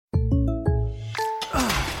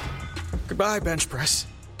Goodbye, bench press.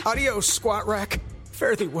 Adios, squat rack.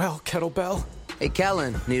 Fare thee well, kettlebell. Hey,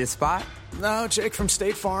 Kellen, need a spot? No, Jake from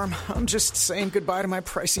State Farm. I'm just saying goodbye to my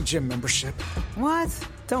pricey gym membership. What?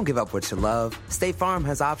 Don't give up what you love. State Farm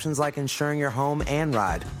has options like insuring your home and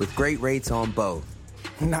ride with great rates on both.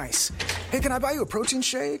 Nice. Hey, can I buy you a protein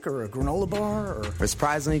shake or a granola bar or... For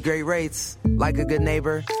surprisingly great rates, like a good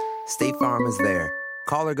neighbor, State Farm is there.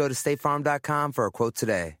 Call or go to statefarm.com for a quote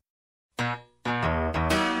today.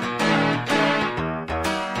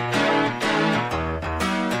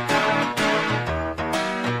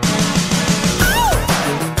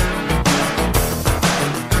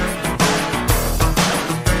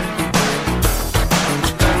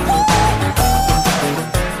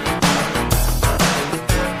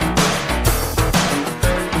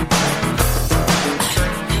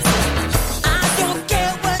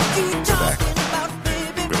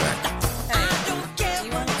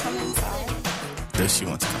 She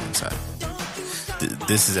wants to come inside.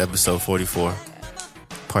 This is episode 44,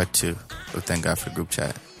 part 2 of Thank God for the Group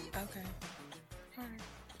Chat. Okay. All right.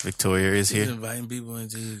 Victoria is here. He's inviting people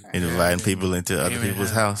into other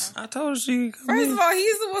people's house. I told her she could come First in. of all,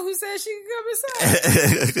 he's the one who said she could come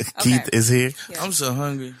inside. Keith is here. Yeah. I'm so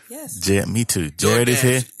hungry. Yes. Me too. Jared is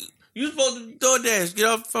here. You supposed to DoorDash. Get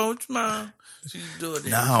off the phone with your mom. She's DoorDash.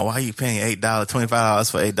 No, why are you paying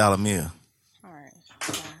 $25 for $8 meal? All right.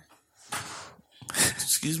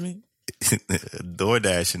 Excuse me?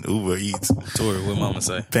 DoorDash and Uber Eats. Tori, what mama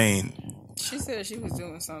say? Paying. She said she was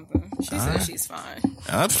doing something. She said she's fine.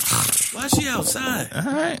 Why is she outside? All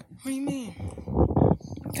right. What do you mean?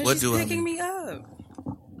 Because What she's do I picking mean? me up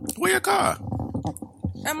Where your car?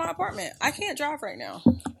 at my apartment. I can't drive right now.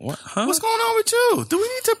 What? Huh? What's going on with you? Do we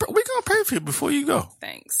need to? We're gonna pray for you before you go.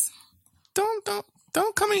 Thanks.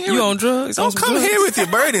 Don't come in here. You on drugs? Don't On some come drugs? here with your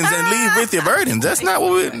burdens and leave with your burdens. That's not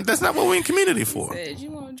what we're in community for. Said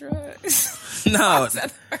you on drugs. No. Is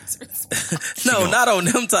that the first response? No, not on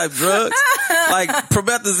them type drugs. Like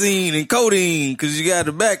promethazine and codeine because you got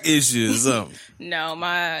a back issue or something. No,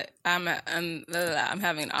 I'm having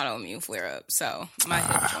an autoimmune flare up, so my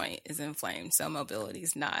hip joint is inflamed, so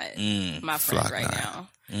mobility's not my friend flock right not.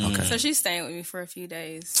 now. Okay. So she's staying with me for a few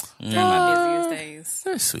days during my busiest days.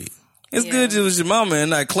 That's sweet. It's Yeah. good it was your mama and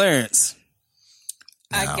not Clarence.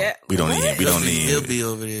 I get We don't need He'll him. be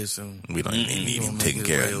over there soon. We don't even need him taking his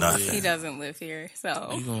care way of over nothing. he doesn't live here, so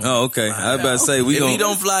Oh, okay. I was about to say we If gonna he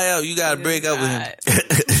don't fly out, you gotta break up with him.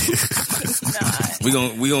 He's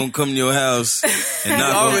not. we gonna come to your house and He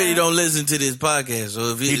knock on. Oh, already don't listen to this podcast, so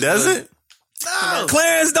if He doesn't? No,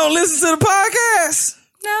 Clarence don't listen to the podcast.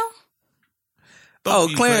 No. Oh,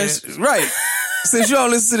 you, Clarence, right? Since you don't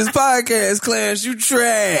listen to this podcast, Clarence, you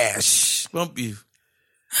trash. Bump you.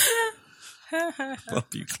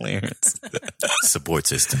 Bump you, Clarence. Support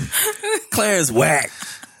system. Clarence, whack.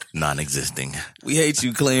 Non-existing. We hate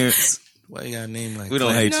you, Clarence. Why you got a name like We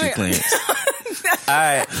don't hate you, Clarence. All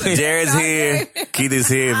right. Jared's here. Keith is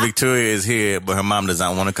here. Victoria is here. But her mom does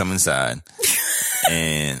not want to come inside.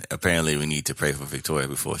 And apparently we need to pray for Victoria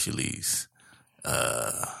before she leaves.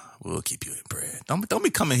 We'll keep you in prayer. Don't be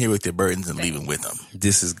coming here with your burdens and leaving with them.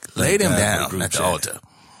 This is Lay them God for down group at the chat. altar.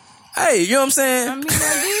 Hey, you know what I'm saying? I mean,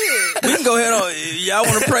 I We can go ahead on. Y'all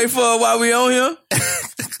want to pray for her while we on here? did.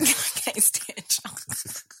 Can't stand y'all.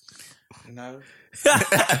 No.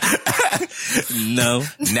 No.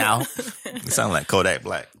 Now, you sound like Kodak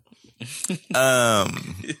Black.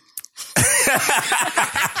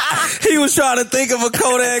 He was trying to think of a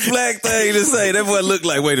Kodak Black thing to say. That boy looked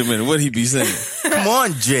like, wait a minute, what he be saying? Come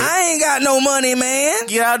on, Jake. I ain't got no money, man.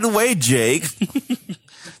 Get out of the way, Jake.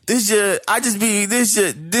 This for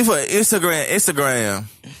Instagram.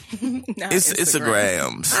 Not It's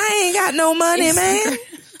Instagrams. I ain't got no money, man.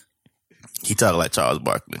 He talk like Charles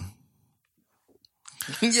Barkley.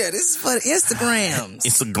 Yeah, this is for the Instagrams.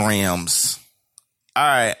 Instagrams. All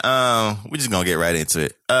right, we're just gonna get right into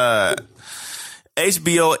it.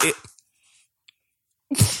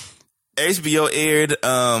 HBO aired.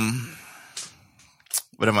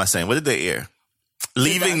 What am I saying? What did they air?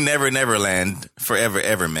 Leaving Neverland Forever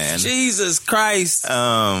Ever Man. Jesus Christ.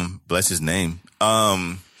 Bless his name.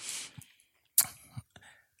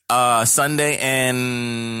 Sunday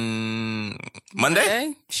and Monday.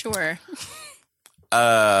 Okay, sure.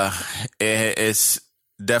 It's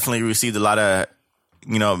definitely received a lot of,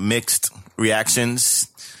 mixed reactions,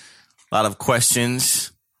 a lot of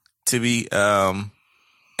questions to be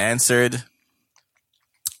answered.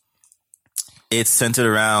 It's centered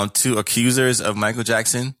around two accusers of Michael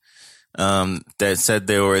Jackson that said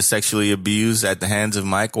they were sexually abused at the hands of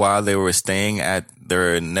Mike while they were staying at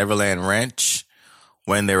their Neverland Ranch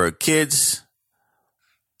when they were kids.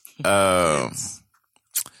 So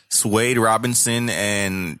Swade Robinson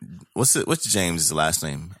and what's James' last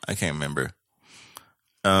name? I can't remember.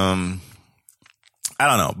 I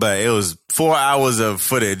don't know, but it was 4 hours of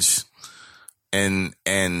footage and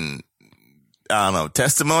I don't know,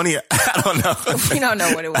 testimony. I don't know. We don't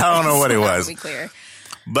know what it was. I don't know what it was. To be clear.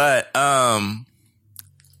 But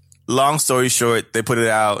long story short, they put it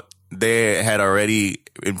out. They had already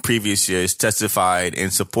in previous years testified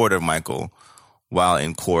in support of Michael while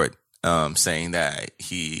in court, saying that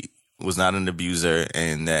he was not an abuser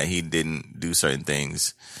and that he didn't do certain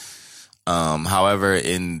things. However,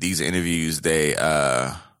 in these interviews, they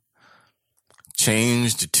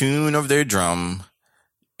changed the tune of their drum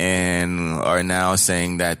and are now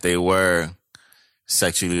saying that they were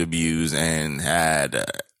sexually abused and had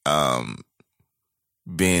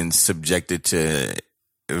been subjected to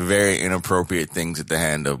very inappropriate things at the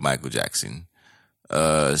hand of Michael Jackson.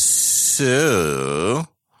 So,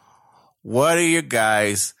 what are your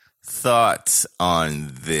guys' thoughts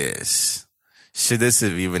on this? Should this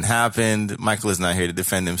have even happened? Michael is not here to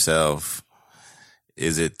defend himself.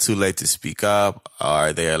 Is it too late to speak up?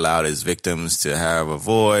 Are they allowed as victims to have a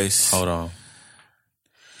voice? Hold on.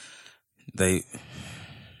 They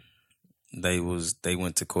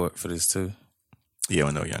went to court for this too? Yeah,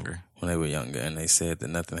 when they were younger. When they were younger, and they said that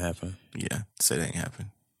nothing happened? Yeah, said it ain't happened.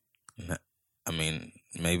 I mean,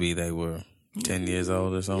 maybe they were 10 years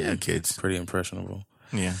old or something. Yeah, kids. Pretty impressionable.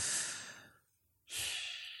 Yeah.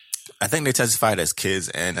 I think they testified as kids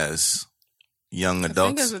and as young adults. I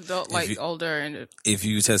think as adult, older. And if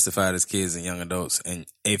you testified as kids and young adults, and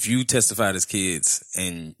if you testified as kids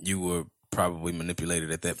and you were probably manipulated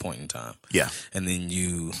at that point in time. Yeah. And then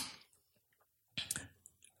you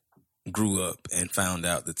grew up and found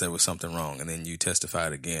out that there was something wrong, and then you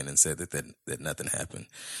testified again and said that nothing happened.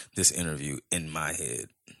 This interview, in my head,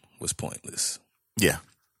 was pointless. Yeah.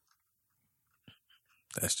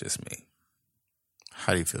 That's just me.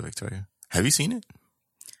 How do you feel, Victoria? Have you seen it?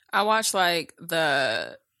 I watched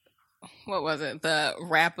the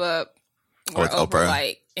wrap up where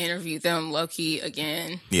Oprah interviewed them low key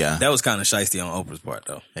again. Yeah. That was kind of shiesty on Oprah's part,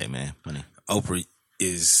 though. Hey, man, money. Oprah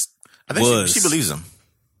I think she believes him.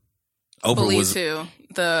 Oprah believes who?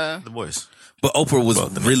 The boys. But Oprah was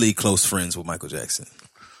really close friends with Michael Jackson.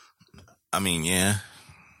 I mean, yeah.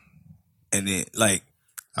 And then, I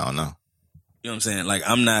don't know. You know what I'm saying?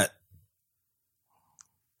 I'm not,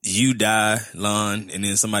 you die, Lon, and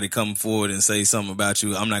then somebody come forward and say something about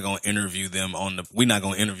you. I'm not going to interview them we're not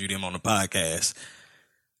going to interview them on the podcast.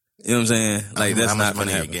 You know what I'm saying? That's not going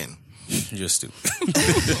to happen. Again. You're stupid.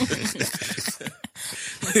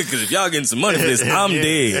 Because if y'all getting some money for this, I'm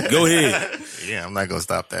dead. Go ahead. Yeah, I'm not going to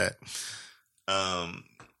stop that. I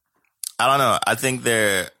don't know. I think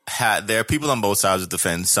there are people on both sides of the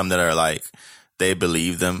fence. Some that are they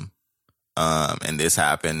believe them, and this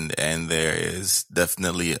happened, and there is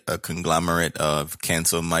definitely a conglomerate of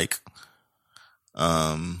cancel Mike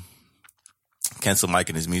and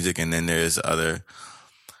his music, and then there's other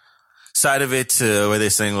side of it where they're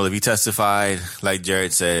saying, well, if you testified, like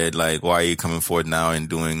Jared said, why are you coming forward now and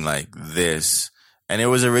doing this? And it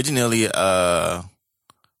was originally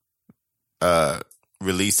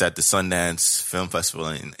released at the Sundance Film Festival,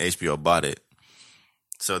 and HBO bought it.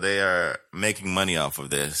 So they are making money off of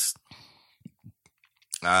this.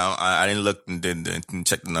 I didn't look and didn't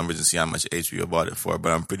check the numbers and see how much HBO bought it for,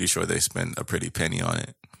 but I'm pretty sure they spent a pretty penny on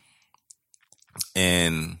it.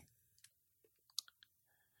 And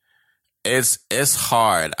it's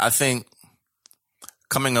hard. I think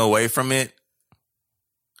coming away from it,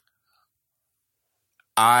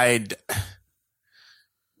 I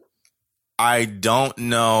don't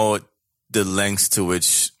know the lengths to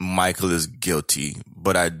which Michael is guilty,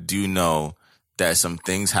 but I do know that some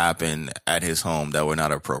things happened at his home that were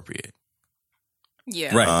not appropriate.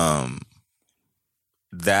 Yeah. Right.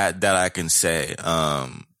 That I can say. I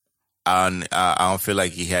don't feel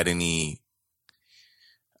like he had any.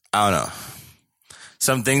 I don't know.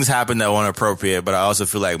 Some things happened that weren't appropriate, but I also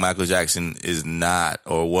feel like Michael Jackson is not,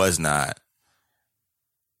 or was not,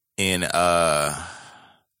 in I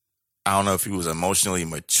don't know if he was emotionally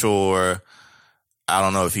mature. I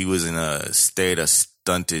don't know if he was in a state of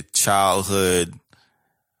stunted childhood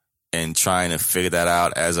and trying to figure that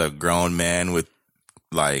out as a grown man with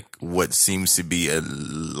what seems to be a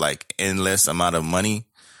endless amount of money.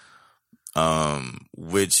 Of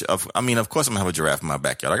course I'm gonna have a giraffe in my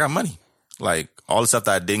backyard. I got money. All the stuff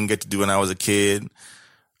that I didn't get to do when I was a kid,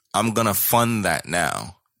 I'm gonna fund that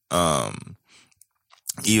now.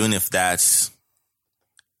 Even if it's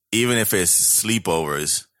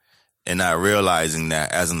sleepovers, and not realizing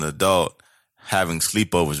that as an adult, having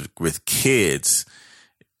sleepovers with kids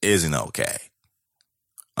isn't okay.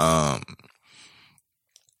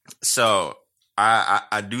 So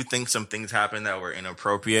I do think some things happened that were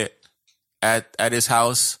inappropriate at his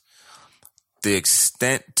house. The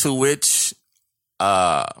extent to which,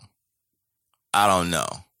 I don't know.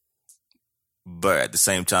 But at the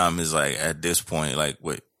same time, it's like at this point, like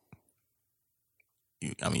what?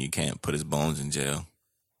 You can't put his bones in jail.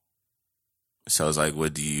 So it's like,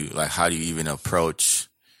 how do you even approach?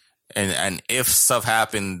 And if stuff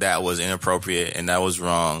happened that was inappropriate and that was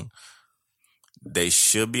wrong, they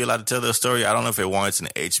should be allowed to tell their story. I don't know if it warrants an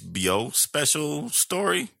HBO special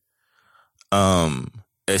story.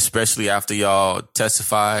 Especially after y'all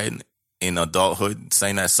testified in adulthood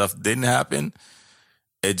saying that stuff didn't happen.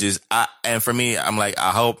 And for me, I'm like,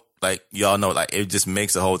 I hope like y'all know, like it just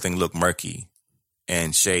makes the whole thing look murky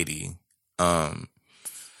and shady.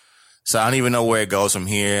 So I don't even know where it goes from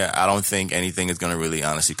here. I don't think anything is going to really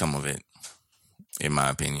honestly come of it, in my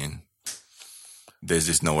opinion. There's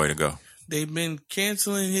just nowhere to go. They've been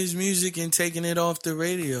canceling his music and taking it off the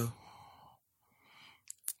radio.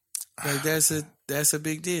 Like that's a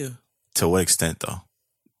big deal. To what extent, though?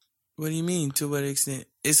 What do you mean, to what extent?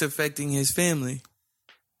 It's affecting his family.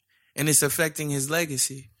 And it's affecting his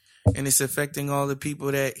legacy. And it's affecting all the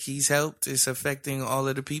people that he's helped. It's affecting all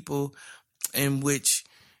of the people in which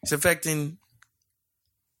it's affecting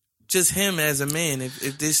just him as a man.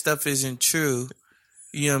 If this stuff isn't true,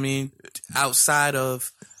 you know what I mean? Outside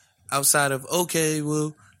of okay,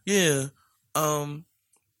 well, yeah,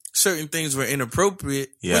 certain things were inappropriate,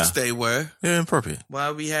 which they were. Yeah, inappropriate. Why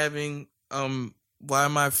are we having why are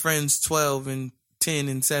my friends 12 and 10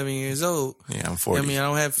 and 7 years old? Yeah, I'm 40. I mean, I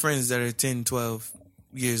don't have friends that are 10, 12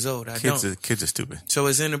 years old. Kids are stupid. So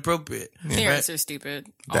it's inappropriate. Yeah. Parents are stupid.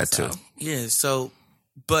 That also. too. Yeah, so,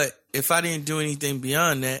 but if I didn't do anything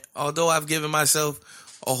beyond that, although I've given myself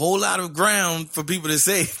a whole lot of ground for people to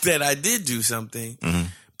say that I did do something,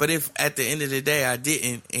 but if at the end of the day I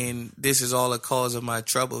didn't, and this is all a cause of my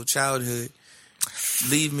troubled childhood,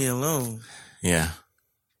 leave me alone. Yeah.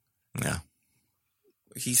 Yeah.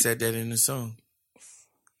 He said that in the song.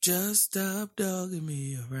 Just stop dogging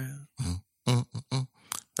me around.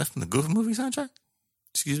 That's from the Goofy movie soundtrack?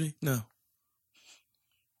 Excuse me? No.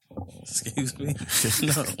 Excuse me?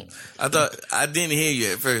 No. I didn't hear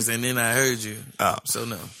you at first, and then I heard you. Oh. So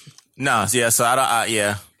no. No, yeah, so I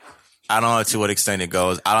don't know to what extent it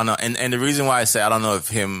goes. I don't know. And the reason why I say I don't know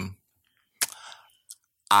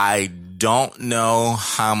I don't know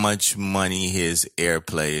how much money his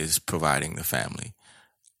airplay is providing the family.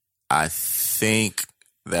 I think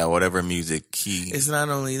that whatever music It's not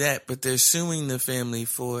only that, but they're suing the family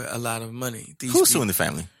for a lot of money. Who's suing the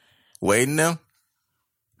family? Wade and them?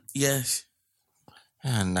 Yes.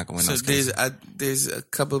 I'm not going to win those cases. There's a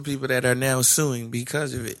couple of people that are now suing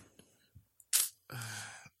because of it.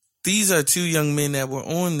 These are two young men that were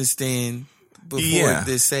on the stand before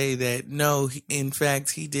to say that, no, in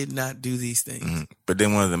fact, he did not do these things. Mm-hmm. But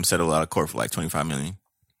then one of them settled out of court for like $25 million.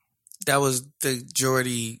 That was the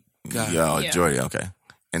Jordy guy. Yeah. Jordy, okay.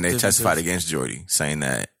 And they testified against Jordy, saying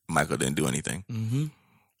that Michael didn't do anything. Mm-hmm.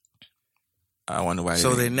 I wonder why.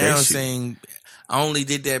 So they're now saying, I only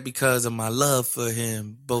did that because of my love for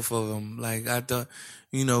him, both of them. Like, I thought,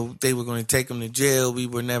 they were going to take him to jail. We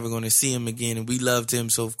were never going to see him again. And we loved him,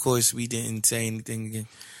 so of course we didn't say anything again.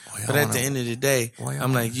 But at the end of the day,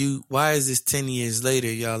 I'm like, why is this 10 years later,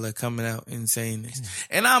 y'all are coming out and saying this?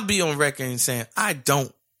 And I'll be on record and saying, I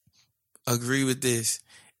don't agree with this.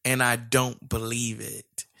 And I don't believe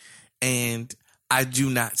it. And I do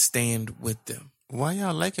not stand with them. Why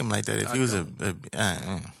y'all like him like that? If he was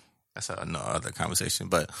that's another conversation.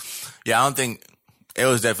 But yeah, I don't think it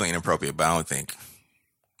was definitely inappropriate. But I don't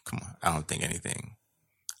think anything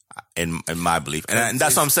in my belief, and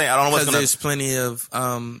that's what I'm saying. I don't know what's going to. There's plenty of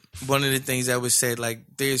one of the things that was said. Like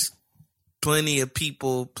there's plenty of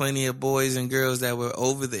people, plenty of boys and girls that were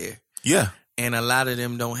over there. Yeah, and a lot of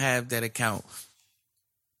them don't have that account.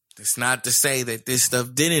 It's not to say that this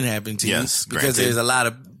stuff didn't happen to you, because there's a lot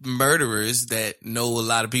of murderers that know a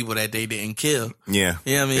lot of people that they didn't kill. Yeah.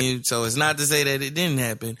 You know what I mean? So it's not to say that it didn't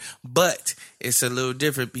happen, but it's a little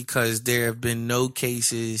different because there have been no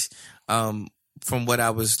cases, from what I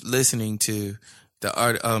was listening to, the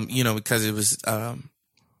art, because it was, I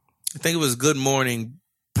think it was Good Morning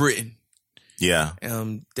Britain. Yeah. He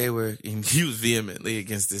was vehemently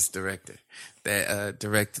against this director that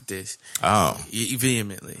directed this. Oh.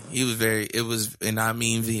 Vehemently. And I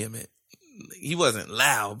mean vehement. He wasn't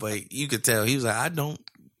loud, but you could tell he was like, I don't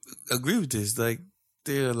agree with this. Like,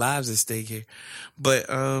 there are lives at stake here. But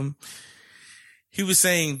he was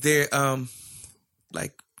saying they're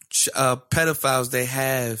pedophiles, they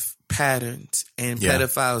have patterns, and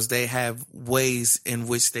pedophiles, they have ways in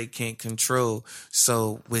which they can't control.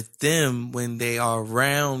 So with them, when they are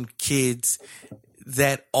around kids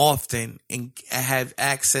that often and have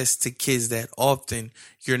access to kids that often,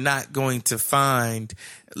 you're not going to find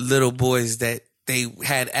little boys that they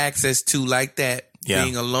had access to like that,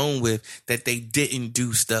 being alone with, that they didn't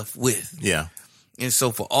do stuff with. Yeah. And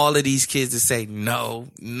so for all of these kids to say, no,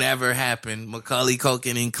 never happened, Macaulay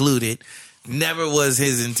Culkin included, never was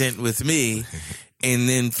his intent with me. And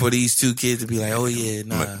then for these two kids to be like, oh yeah,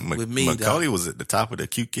 nah, with me. Macaulay was at the top of the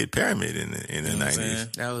cute kid pyramid in the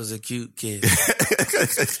 90s. That was a cute kid.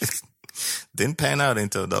 Didn't pan out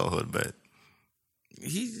into adulthood, but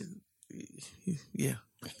yeah.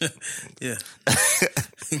 Yeah.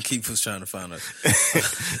 Keith was trying to find a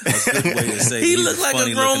good way to say he looked like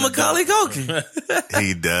a grown Macaulay Culkin.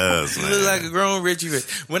 He does, man. He looked like a grown Richie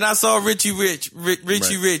Rich. When I saw Richie Rich,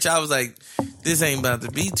 I was like, this ain't about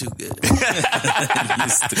to be too good.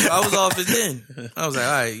 I was off it then. I was like,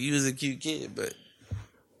 all right, you was a cute kid, but.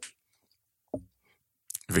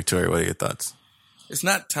 Victoria, what are your thoughts? It's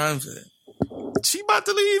not time for that. She about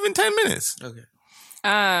to leave in 10 minutes. Okay.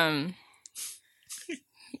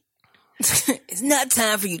 It's not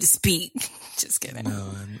time for you to speak. Just kidding.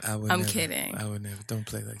 No, I would I'm never. kidding. I would never. Don't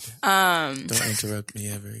play like that. Don't interrupt me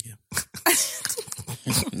ever again.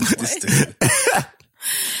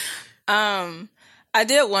 I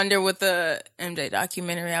did wonder with the MJ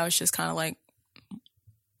documentary, I was just kind of like,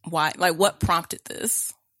 why? Like, what prompted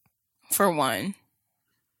this? For one.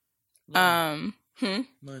 Money.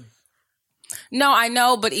 No, I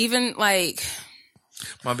know, but even like,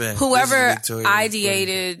 my bad. Whoever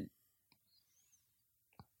ideated,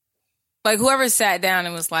 like whoever sat down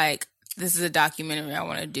and was like, this is a documentary I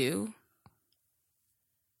want to do.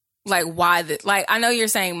 Like, why? Like, I know you're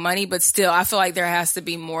saying money, but still, I feel like there has to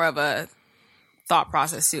be more of a thought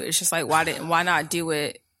process to it. It's just like, why not do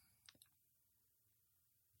it?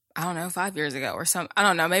 I don't know, 5 years ago or something. I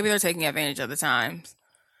don't know. Maybe they're taking advantage of the times.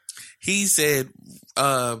 He said,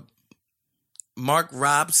 Mark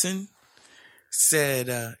Robson said,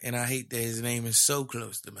 and I hate that his name is so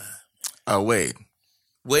close to mine. Oh,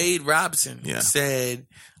 Wade Robson said,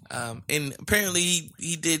 and apparently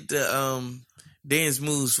he did the dance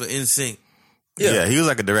moves for NSYNC. Yeah, he was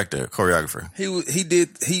like a director, choreographer. He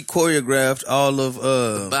choreographed all of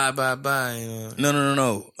Bye.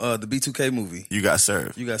 No. The B2K movie. You Got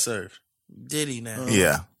Served. Did he now?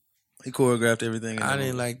 Yeah. He choreographed everything. I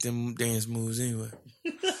didn't like them dance moves anyway.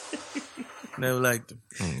 Never liked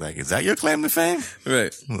them. Like, is that your claim to fame?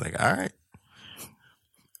 Right. I'm like, all right.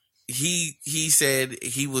 He said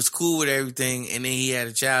he was cool with everything, and then he had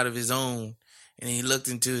a child of his own, and he looked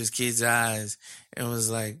into his kid's eyes and was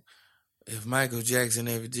like, if Michael Jackson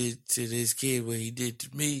ever did to this kid what he did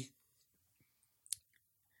to me,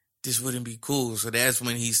 this wouldn't be cool. So that's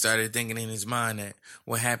when he started thinking in his mind that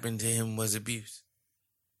what happened to him was abuse.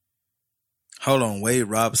 Hold on, Wade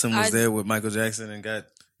Robson was there with Michael Jackson and got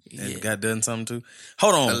done something too.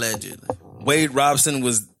 Hold on, allegedly. Wade Robson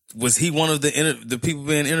was he one of the people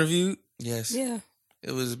being interviewed? Yes. Yeah.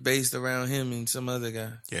 It was based around him and some other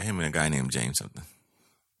guy. Yeah, him and a guy named James something.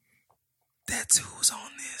 That's who's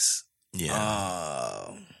on this.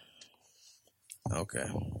 Yeah. Okay.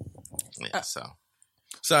 Yeah. So.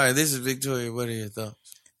 Sorry, this is Victoria. What are your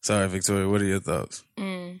thoughts? Sorry, Victoria. What are your thoughts?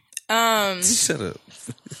 Shut up.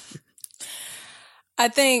 I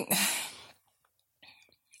think,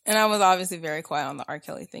 and I was obviously very quiet on the R.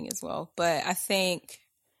 Kelly thing as well, but I think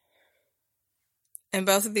in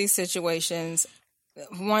both of these situations,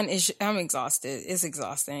 one is I'm exhausted. It's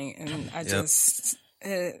exhausting, and I just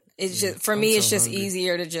it's just for me. It's just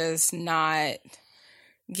easier to just not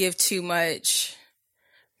give too much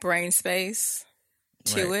brain space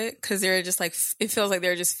to it, because there are just like, it feels like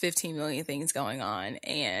there are just 15 million things going on,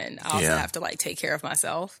 and I also have to like take care of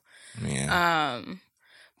myself. Yeah.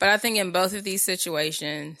 But I think in both of these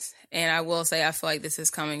situations, and I will say I feel like this is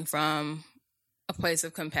coming from a place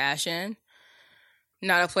of compassion,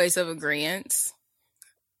 not a place of agreeance,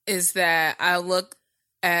 is that I look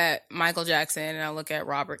at Michael Jackson and I look at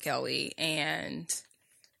Robert Kelly, and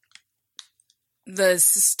the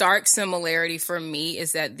stark similarity for me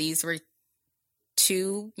is that these were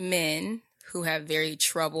two men who have very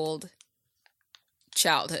troubled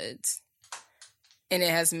childhoods, and it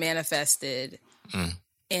has manifested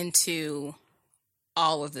into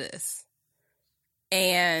all of this.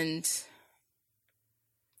 And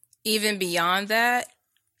even beyond that,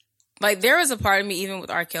 like, there was a part of me, even with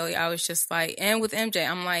R. Kelly, I was just like, and with MJ,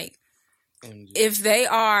 I'm like, if they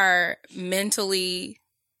are mentally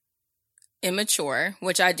immature,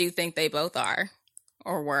 which I do think they both are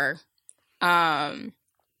or were,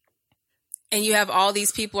 and you have all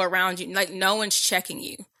these people around you, like no one's checking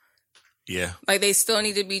you. Yeah. Like they still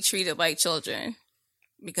need to be treated like children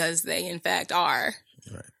because they in fact are.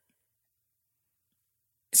 Right.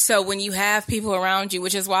 So when you have people around you,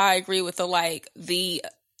 which is why I agree with the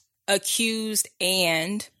accused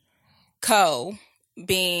and co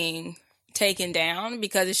being taken down,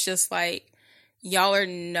 because it's just like y'all are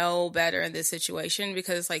no better in this situation,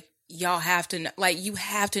 because like y'all have to know, like you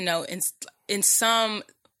have to know in some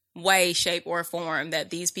way, shape, or form that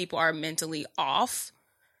these people are mentally off,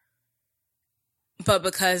 but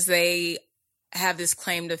because they have this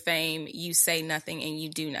claim to fame, you say nothing and you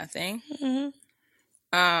do nothing. Mm-hmm.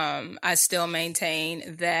 I still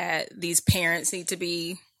maintain that these parents need to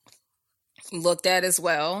be looked at as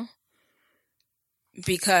well,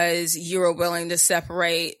 because you are willing to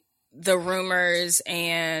separate the rumors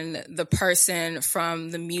and the person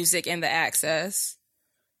from the music and the access.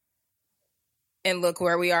 And look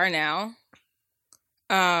where we are now.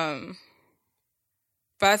 But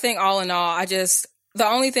I think all in all, the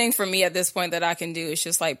only thing for me at this point that I can do is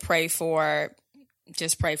just like pray for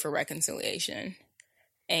reconciliation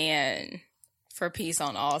and for peace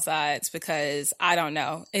on all sides, because I don't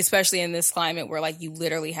know, especially in this climate where like you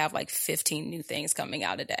literally have like 15 new things coming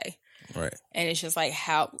out a day. Right. And it's just like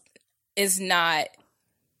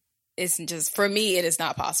it's just, for me, it is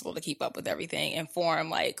not possible to keep up with everything and form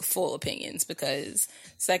like full opinions, because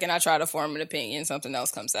second I try to form an opinion, something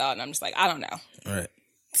else comes out and I'm just like, I don't know. Right.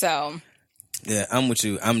 So yeah, I'm with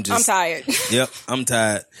you. I'm tired. Yep, I'm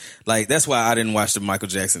tired. Like, that's why I didn't watch the Michael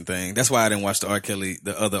Jackson thing. That's why I didn't watch the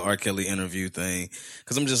other R. Kelly interview thing.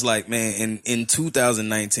 Because I'm just like, man, in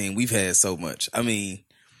 2019, we've had so much. I mean,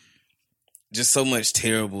 just so much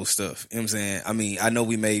terrible stuff. You know what I'm saying? I mean, I know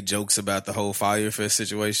we made jokes about the whole Fyre Fest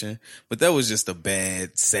situation, but that was just a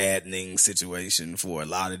bad, saddening situation for a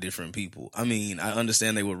lot of different people. I mean, I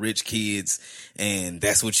understand they were rich kids, and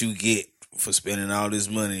that's what you get for spending all this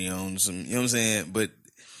money on some, you know what I'm saying? But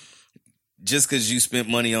just because you spent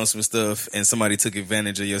money on some stuff and somebody took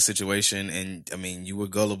advantage of your situation, and I mean, you were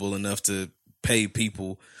gullible enough to pay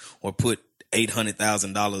people or put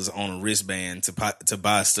 $800,000 on a wristband to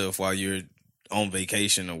buy stuff while you're on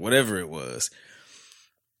vacation or whatever it was.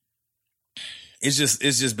 It's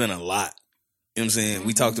just been a lot. You know what I'm saying? Mm-hmm.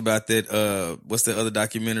 We talked about that. What's the other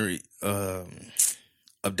documentary?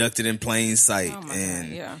 Abducted in Plain Sight. Oh my God,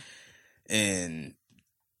 yeah. And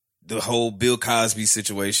the whole Bill Cosby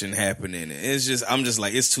situation happening. I'm just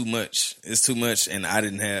like, it's too much. It's too much. And I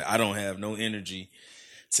don't have no energy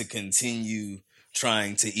to continue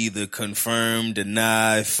trying to either confirm,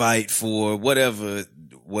 deny, fight for what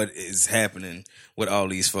is happening with all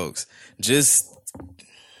these folks. Just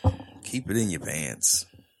keep it in your pants.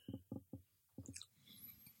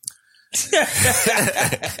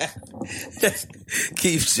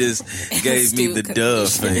 Keith just gave me the dove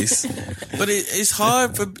face. But it's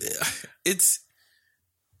hard for it's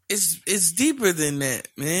deeper than that,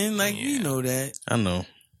 man. Like, you know that. I know.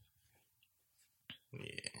 Yeah.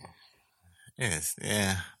 Yes.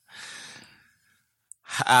 Yeah.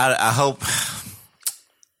 I hope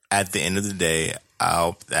at the end of the day, I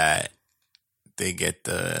hope that they get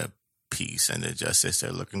the peace and the justice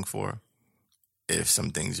they're looking for. If some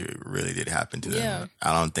things really did happen to them,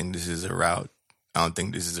 I don't think this is a route.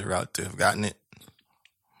 To have gotten it.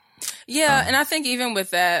 Yeah, and I think even with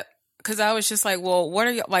that, because I was just like, well, what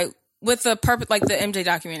are you like with the purpose, like the MJ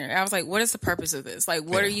documentary? I was like, what is the purpose of this? Like,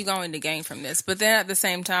 what are you going to gain from this? But then at the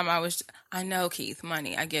same time, I know, Keith,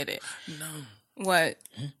 money, I get it. No, what?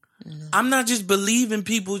 I'm not just believing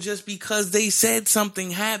people just because they said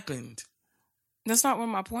something happened. That's not what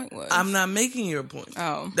my point was. I'm not making your point.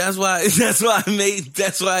 Oh, that's why I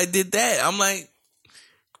did that. I'm like,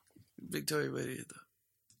 Victoria, what is it?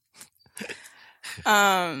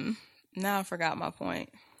 Now I forgot my point.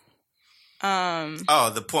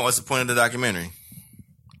 The point. What's the point of the documentary?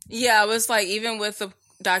 Yeah, it was like, even with the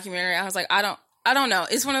documentary, I was like, I don't know.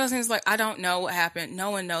 It's one of those things like, I don't know what happened. No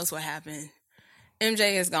one knows what happened.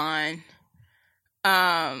 MJ is gone.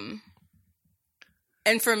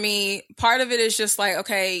 And for me, part of it is just like,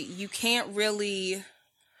 okay, you can't really,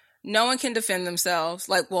 no one can defend themselves.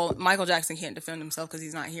 Like, well, Michael Jackson can't defend himself because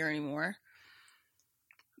he's not here anymore.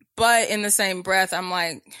 But in the same breath, I'm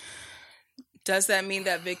like, does that mean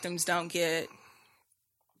that victims don't get,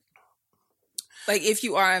 like, if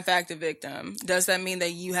you are in fact a victim, does that mean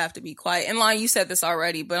that you have to be quiet? And Lon, you said this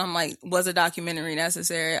already, but I'm like, was a documentary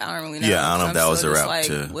necessary? I don't really know. Yeah, I don't know if that was a route like,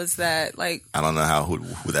 to. Was that like? I don't know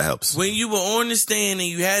who that helps. When you were on the stand and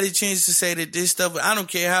you had a chance to say that this stuff, I don't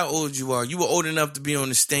care how old you are, you were old enough to be on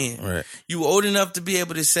the stand. Right. You were old enough to be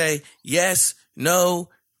able to say yes, no,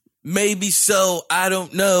 maybe so, I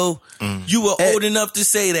don't know. You were old enough to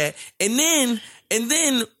say that. And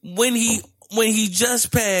then when he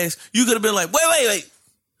just passed, you could have been like, wait.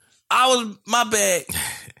 My bad.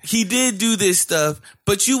 He did do this stuff,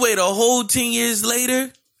 but you wait a whole 10 years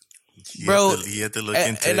later, bro. You have to look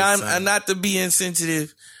into it. And I'm not to be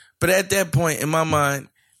insensitive, but at that point in my mind,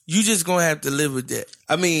 you just gonna have to live with that.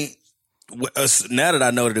 I mean, now that I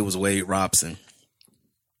know that it was Wade Robson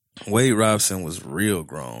was real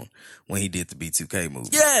grown when he did the B2K movie.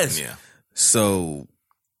 Yes. Yeah. So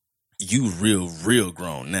you real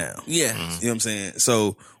grown now. Yeah. You know what I'm saying?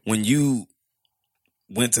 So when you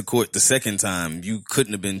went to court the second time, you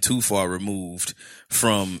couldn't have been too far removed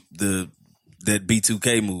from that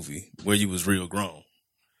B2K movie where you was real grown.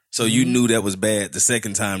 So you knew that was bad the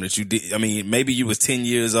second time that you did. I mean, maybe you was 10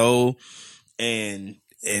 years old and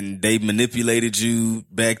they manipulated you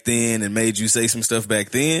back then and made you say some stuff back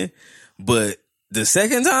then. But the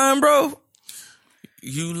second time, bro,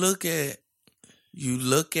 you look at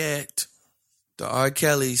the R.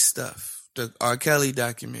 Kelly stuff, the R. Kelly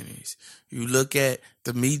documentaries. You look at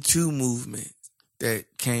the Me Too movement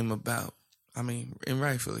that came about. I mean, and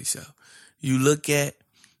rightfully so. You look at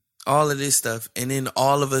all of this stuff, and then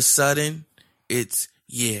all of a sudden, it's,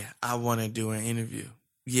 yeah, I want to do an interview.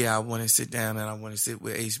 Yeah, I want to sit down and I want to sit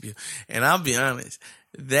with HBO. And I'll be honest,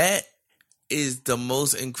 that is the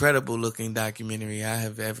most incredible looking documentary I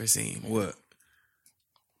have ever seen. What?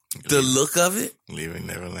 The look of it? Leaving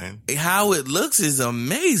Neverland. How it looks is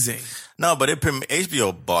amazing. No, but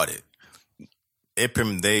HBO bought it.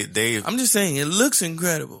 I'm just saying, it looks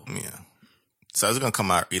incredible. Yeah. So it's gonna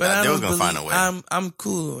come out. They But was gonna find a way I'm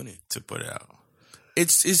cool on it. to put it out.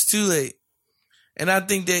 It's too late. And I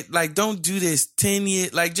think that, like, don't do this 10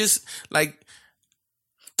 years. Like, just, like.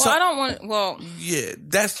 I don't want, Yeah,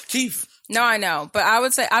 that's Keith. No, I know. But I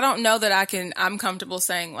would say, I don't know that I'm comfortable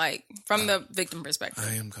saying, like, from the victim perspective.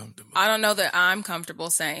 I am comfortable. I don't know that I'm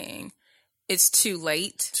comfortable saying it's too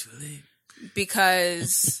late. Too late.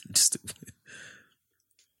 Because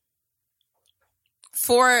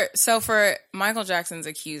for Michael Jackson's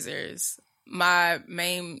accusers, my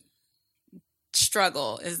main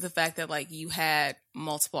struggle is the fact that, like, you had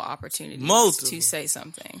multiple opportunities to say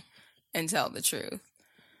something and tell the truth.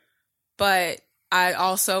 But I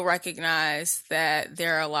also recognize that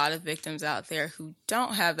there are a lot of victims out there who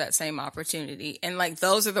don't have that same opportunity. And, like,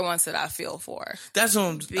 those are the ones that I feel for. That's what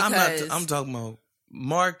I'm talking about.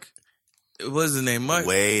 Mark, what's his name? Mark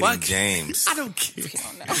Wade and James. I don't care.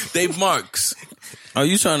 They Marks. Are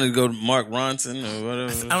you trying to go to Mark Ronson or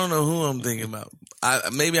whatever? I don't know who I'm thinking about.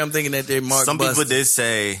 Maybe I'm thinking that they're Mark. Some Busted. people did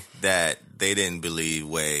say that they didn't believe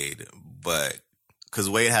Wade, but because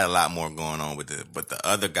Wade had a lot more going on with it. But the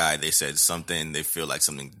other guy, they said they feel like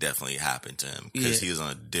something definitely happened to him because he was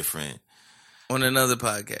on another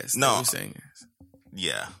podcast. No. Saying.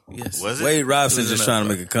 Yeah. Yes. Was it? Wade Robson just trying to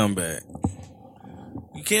make a comeback.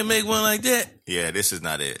 You can't make one like that. Yeah, this is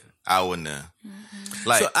not it. I wouldn't have.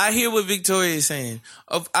 Like, so I hear what Victoria is saying.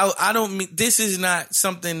 I don't mean, this is not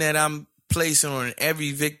something that I'm placing on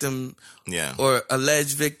every victim or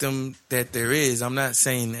alleged victim that there is. I'm not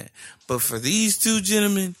saying that. But for these two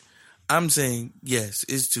gentlemen, I'm saying, yes,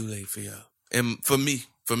 it's too late for y'all. And for me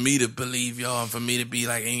to believe y'all and for me to be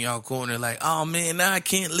like in y'all corner, like, oh man, now I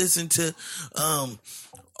can't listen to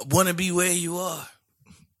Wanna Be Where You Are.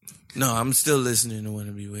 No, I'm still listening to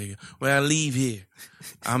Wanna Be Where You Are. When I leave here,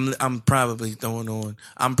 I'm probably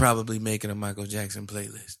I'm probably making a Michael Jackson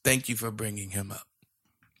playlist. Thank you for bringing him up.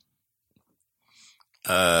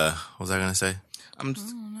 what was I gonna say? I'm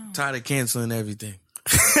tired of canceling everything.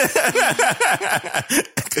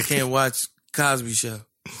 Can't watch Cosby Show.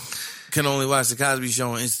 Can only watch the Cosby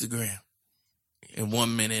Show on Instagram in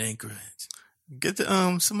 1 minute increments. Get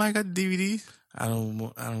the somebody got the DVDs? I don't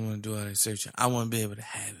want to do all that searching. I want to be able to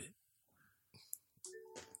have it.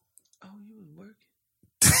 Oh, you was working.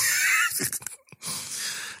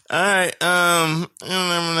 All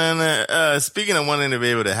right. Speaking of wanting to be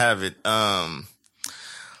able to have it,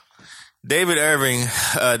 David Irving,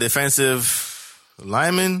 defensive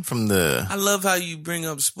lineman from the. I love how you bring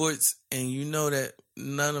up sports, and you know that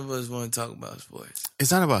none of us want to talk about sports.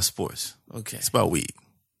 It's not about sports. Okay, it's about weed.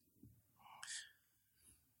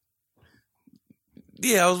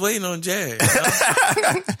 Yeah, I was waiting on Jared.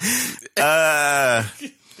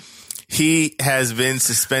 He has been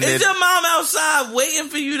suspended. Is your mom outside waiting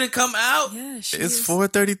for you to come out? Yeah, it's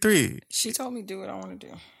 4:33. She told me to do what I want to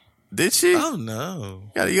do. Did she? Oh no!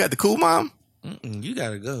 You got the cool mom? You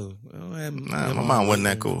gotta go. My mom wasn't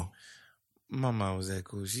that cool. My mom was that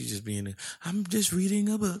cool. She just being I'm just reading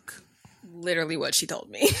a book. Literally what she told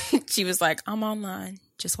me. She was like, I'm online.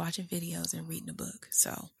 just watching videos and reading a book.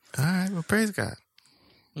 So, all right, well, praise God.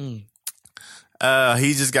 He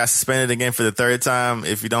just got suspended again for the third time.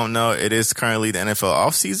 If you don't know, it is currently the NFL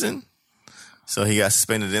offseason. So he got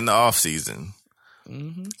suspended in the offseason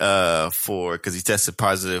because he tested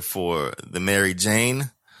positive for the Mary Jane,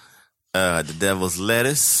 the Devil's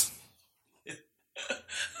Lettuce,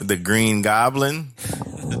 the Green Goblin.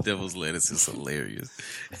 The Devil's Lettuce is hilarious.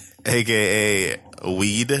 AKA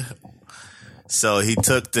weed. So he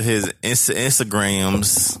took to his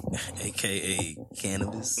Instagrams. AKA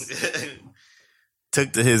cannabis.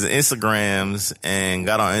 Took to his Instagrams and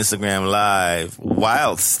got on Instagram Live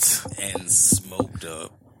whilst and smoked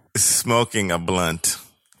up, smoking a blunt,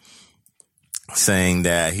 saying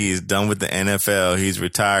that he's done with the NFL. He's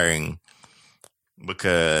retiring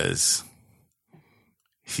because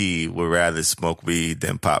he would rather smoke weed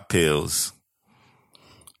than pop pills.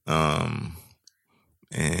 And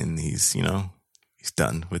he's, he's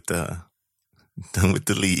done with the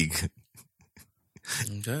league.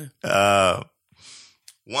 Okay. A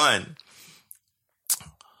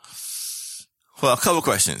couple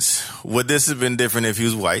questions. Would this have been different if he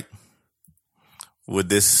was white? Would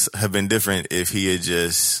this have been different if he had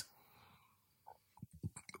just,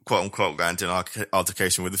 quote unquote, got into an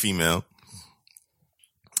altercation with a female?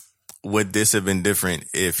 Would this have been different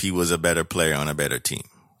if he was a better player on a better team?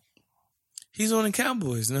 He's on the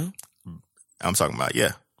Cowboys, no? I'm talking about,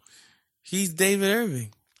 yeah. He's David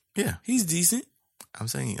Irving. Yeah. He's decent. I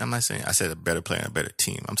said a better player on a better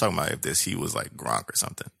team. I'm talking about if he was like Gronk or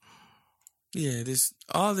something. Yeah,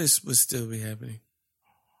 all this would still be happening.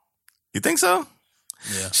 You think so?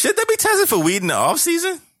 Yeah. Should they be tested for weed in the off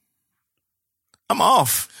season? I'm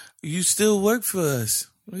off. You still work for us.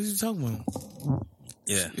 What are you talking about?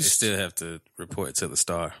 Yeah, you still have to report to the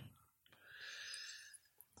Star.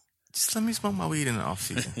 Just let me smoke my weed in the off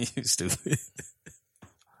season. You stupid.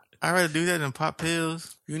 I'd rather do that than pop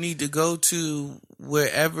pills. You need to go to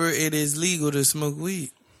wherever it is legal to smoke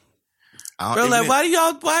weed. Bro, like,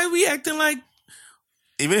 why are we acting like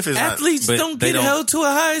even if it's athletes don't get held to a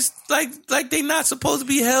highest, like they not supposed to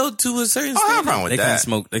be held to a certain standard? I have a problem with that.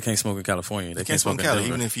 They can't smoke in California. They can't smoke in California.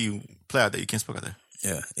 Even if you play out there, you can't smoke out there.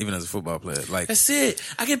 Yeah, even as a football player. Like, that's it.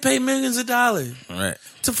 I get paid millions of dollars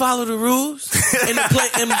to follow the rules and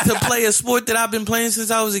to play a sport that I've been playing since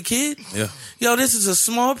I was a kid. Yeah. Yo, this is a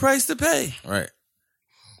small price to pay. Right.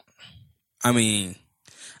 I mean,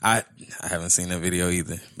 I haven't seen that video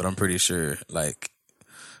either, but I'm pretty sure,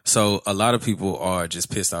 so a lot of people are just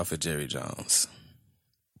pissed off at Jerry Jones.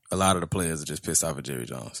 A lot of the players are just pissed off at Jerry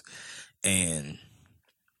Jones. And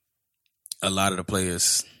a lot of the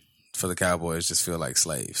players for the Cowboys just feel like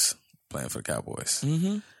slaves playing for the Cowboys.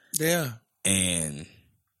 Mm-hmm. Yeah. And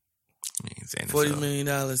 $40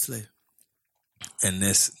 million slave. And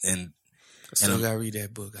I still gotta read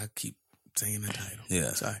that book. I keep saying the title.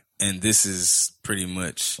 Yeah. Sorry. And this is pretty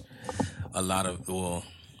much a lot of,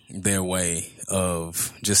 their way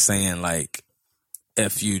of just saying like,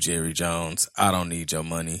 F you, Jerry Jones. I don't need your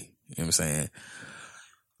money. You know what I'm saying?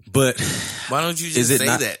 But why don't you just say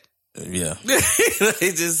that? Yeah.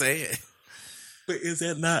 They just say it. But is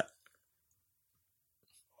that not?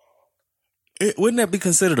 Wouldn't that be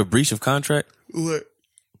considered a breach of contract? What?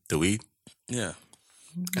 The weed? Yeah.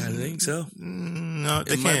 I think so. No,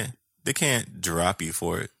 they can't. They can't drop you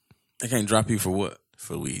for it. They can't drop you for what?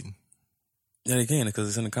 For weed. Yeah, they can because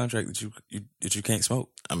it's in the contract that you can't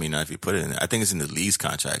smoke. I mean, not if you put it in there. I think it's in the lease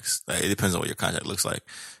contracts. Like, it depends on what your contract looks like.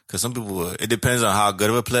 Because some people it depends on how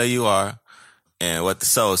good of a player you are. And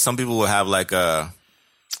so some people will have I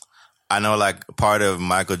know part of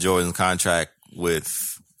Michael Jordan's contract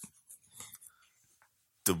with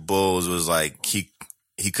the Bulls was he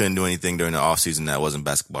couldn't do anything during the offseason that wasn't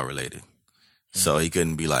basketball related. So he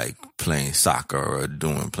couldn't be playing soccer or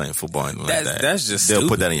playing football and like that. That's just They'll stupid.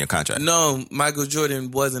 put that in your contract. No, Michael Jordan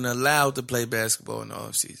wasn't allowed to play basketball in the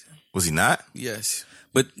offseason. Was he not? Yes.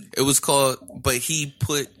 But it was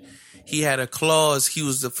he had a clause. He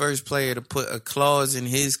was the first player to put a clause in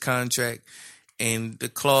his contract, and the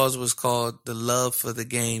clause was called the love for the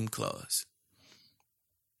game clause,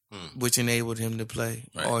 which enabled him to play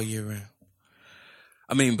all year round.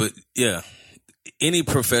 I mean, but yeah, any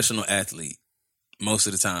professional athlete, most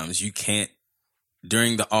of the times you can't,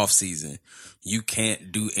 during the off season, you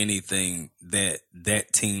can't do anything that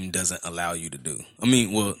team doesn't allow you to do. I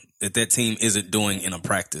mean, that team isn't doing in a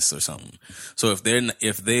practice or something. So if they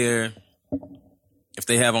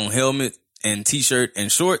have on helmet and t-shirt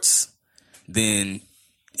and shorts, then,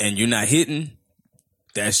 and you're not hitting,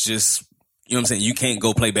 that's just, you know what I'm saying? You can't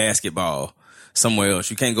go play basketball somewhere else.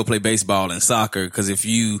 You can't go play baseball and soccer because if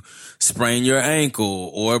you sprain your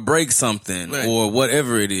ankle or break something or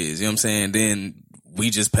whatever it is, you know what I'm saying, then we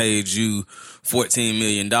just paid you $14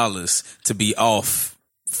 million to be off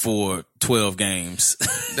for 12 games.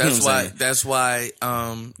 That's why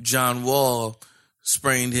John Wall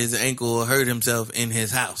sprained his ankle or hurt himself in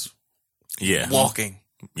his house. Yeah. Walking.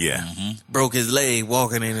 Yeah. Mm-hmm. Broke his leg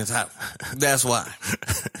walking in his house. That's why.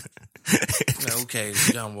 Okay,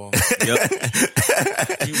 John Wall. Yep.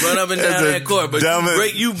 You run up and down that court, but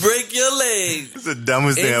you break your leg. It's the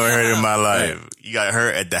dumbest thing I've ever heard in my life. Right. You got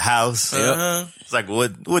hurt at the house. Uh-huh. It's like,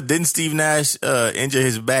 what didn't Steve Nash injure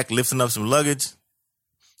his back lifting up some luggage?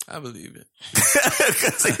 I believe it.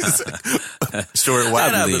 Short,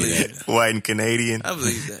 white and Canadian. I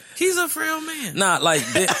believe that. He's a frail man. Nah, like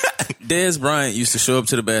Dez Bryant used to show up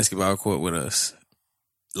to the basketball court with us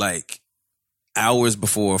like hours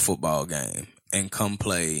before a football game and come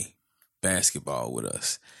play basketball with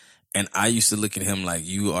us. And I used to look at him like,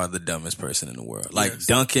 you are the dumbest person in the world. Like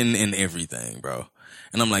dunking and everything, bro.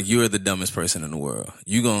 And I'm like, you are the dumbest person in the world.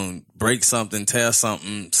 You gonna break something, tear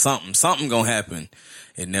something gonna happen.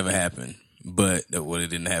 It never happened. But it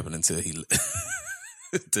didn't happen until he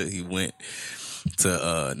went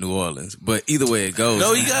to New Orleans. But either way it goes.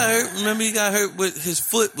 No, he got hurt. Remember he got hurt with his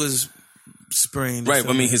foot was sprained. Right.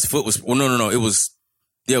 I mean his foot was no. It was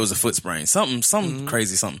a foot sprain. Something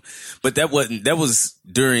crazy something. But that was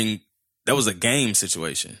a game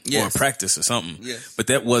situation or a practice or something. Yes. But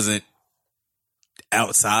that wasn't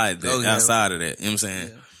outside of that. You know what I'm saying?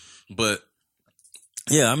 Yeah. But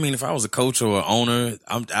yeah, I mean, if I was a coach or an owner,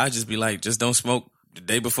 I'd just be like, just don't smoke the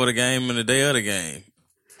day before the game and the day of the game.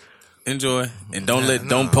 Enjoy. And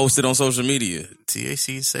don't post it on social media.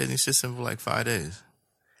 THC stays in your system for like 5 days.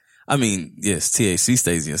 I mean, yes, THC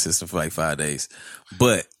stays in your system for like 5 days.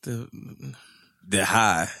 But the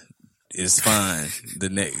high is fine. You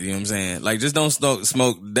know what I'm saying? Like, just don't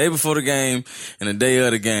smoke the day before the game and the day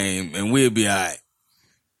of the game, and we'll be all right.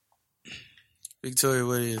 Victoria,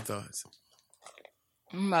 what are your thoughts?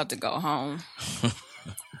 I'm about to go home.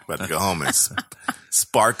 About to go home and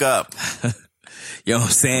spark up. You know what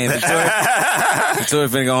I'm saying? Victoria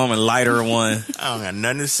finna go home and light her one. I don't got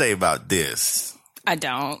nothing to say about this. I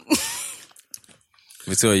don't.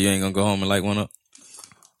 Victoria, you ain't gonna go home and light one up?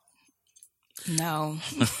 No.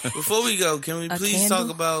 Before we go, can we please talk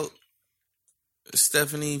about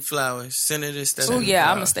Stephanie Flowers, Senator Stephanie Flowers? Oh, yeah,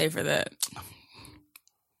 I'm gonna stay for that.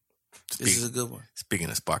 This is a good one. Speaking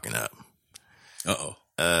of sparking up. Uh-oh.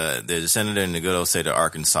 There's a senator in the good old state of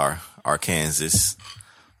Arkansas,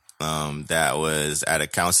 that was at a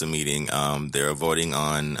council meeting. They were voting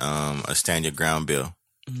on a stand your ground bill,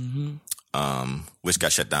 which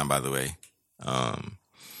got shut down, by the way.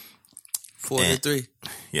 4-3.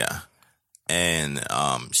 Yeah. And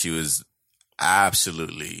she was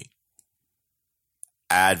absolutely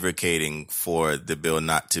advocating for the bill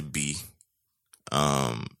not to be.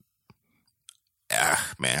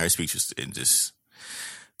 Man, her speech was just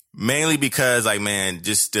mainly because, like, man,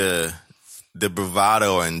 just the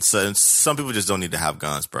bravado, and some people just don't need to have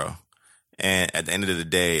guns, bro. And at the end of the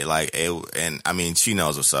day, like, and I mean, she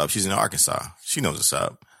knows what's up. She's in Arkansas. She knows what's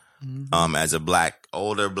up. Mm-hmm. As a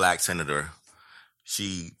older black senator,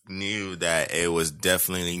 she knew that it was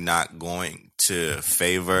definitely not going to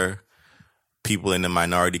favor people in the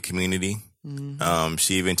minority community. Mm-hmm.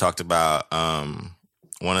 She even talked about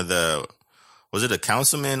one of the. Was it a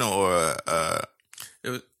councilman or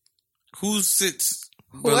who sits?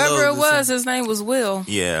 Whoever it was, his name was Will.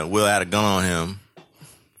 Yeah, Will had a gun on him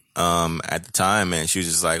at the time, and she was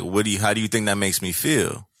just like, how do you think that makes me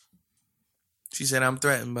feel? She said, I'm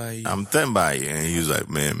threatened by you. I'm threatened by you. And he was like,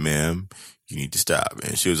 ma'am, you need to stop.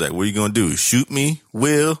 And she was like, what are you going to do? Shoot me,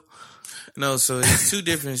 Will? No, so it's two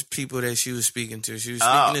different people that she was speaking to. She was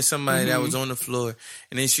speaking to somebody that was on the floor,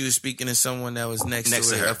 and then she was speaking to someone that was next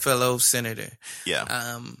to her, a fellow senator.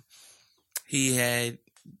 Yeah.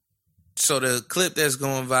 So the clip that's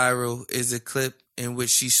going viral is a clip in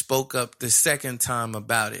which she spoke up the second time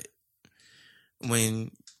about it.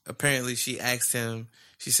 When apparently she asked him,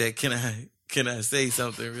 she said, can I say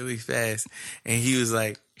something really fast? And he was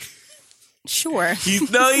like, sure. He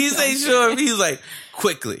didn't say sure. He was like,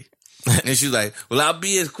 quickly. And she was like, well, I'll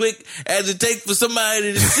be as quick as it takes for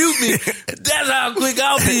somebody to shoot me. That's how quick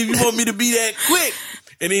I'll be if you want me to be that quick.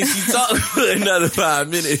 And then she talked for another 5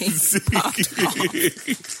 minutes.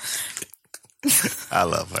 I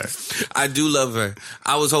love her. I do love her.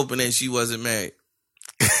 I was hoping that she wasn't married.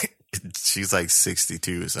 She's like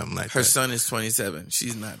 62 or something like that. Her son is 27.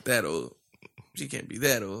 She's not that old. She can't be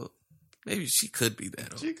that old. Maybe she could be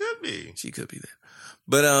that old. She could be. She could be that.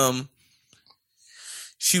 But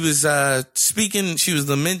she was speaking, she was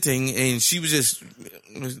lamenting, and she was just,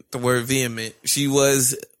 the word vehement, she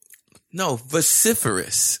was,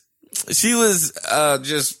 vociferous. She was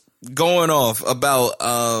just going off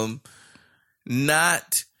about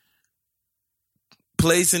not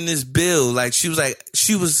placing this bill. Like, she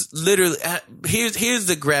was literally, here's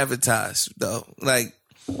the gravitas, though, like,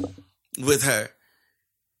 with her.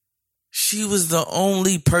 She was the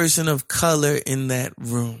only person of color in that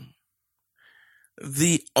room.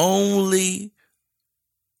 The only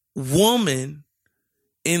woman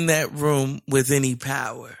in that room with any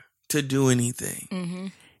power to do anything. Mm-hmm.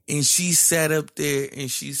 And she sat up there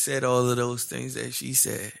and she said all of those things that she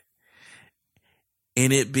said.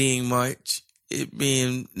 And it being March, it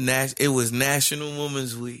was National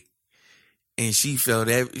Women's Week. And she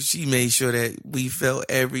made sure that we felt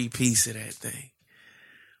every piece of that thing.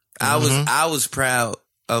 I was proud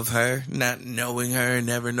of her, not knowing her,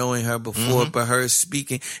 never knowing her before, but her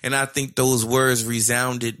speaking. And I think those words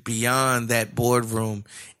resounded beyond that boardroom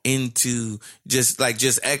into just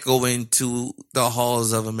echo into the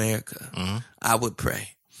halls of America. I would pray.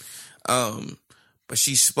 But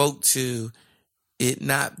she spoke to it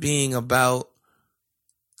not being about,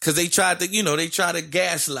 because they tried to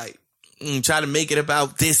gaslight. Try to make it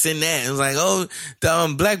about this and that. It was like,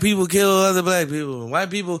 black people kill other black people.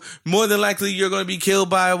 White people, more than likely, you're going to be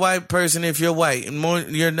killed by a white person if you're white. And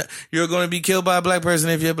you're going to be killed by a black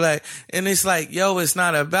person if you're black. And it's like, it's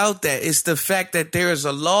not about that. It's the fact that there is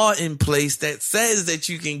a law in place that says that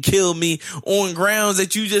you can kill me on grounds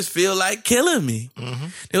that you just feel like killing me. Mm-hmm.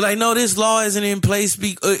 They're like, no, this law isn't in place.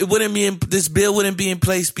 This bill wouldn't be in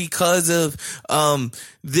place because of,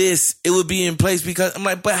 this. It would be in place because, I'm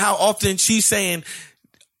like, but how often? She's saying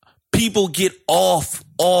people get off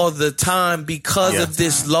all the time because of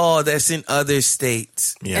this law that's in other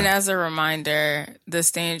states. Yeah. And as a reminder, the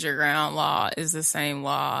Stand Your Ground law is the same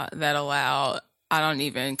law that allowed, I don't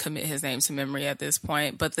even commit his name to memory at this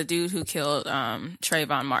point, but the dude who killed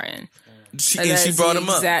Trayvon Martin. She brought him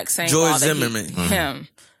up. Exact same George law Zimmerman. Him.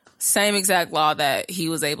 Same exact law that he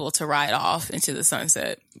was able to ride off into the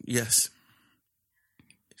sunset. Yes.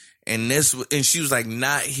 And she was like,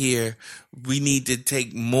 not here. We need to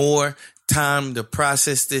take more time to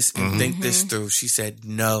process this and think this through. She said,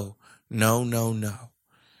 no.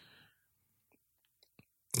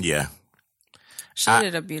 Yeah. She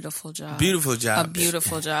did a beautiful job. Beautiful job. A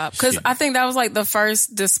beautiful job. Because I think that was like the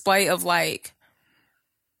first display of like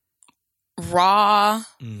raw,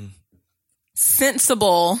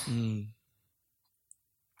 sensible,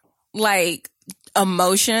 like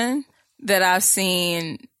emotion that I've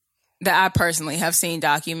seen, that I personally have seen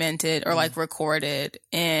documented or like recorded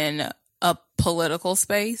in a political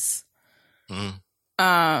space. And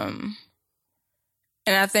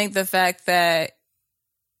I think the fact that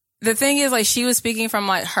the thing is, like, she was speaking from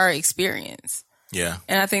like her experience. Yeah.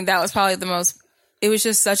 And I think that was probably it was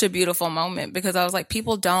just such a beautiful moment, because I was like,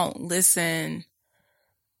 people don't listen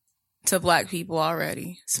to black people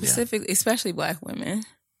already, specifically, especially black women.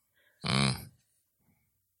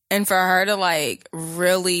 And for her to like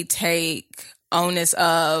really take onus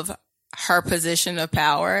of her position of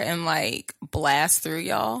power and like blast through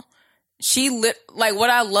y'all. Like what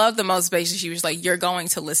I love the most, basically, she was like, you're going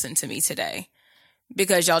to listen to me today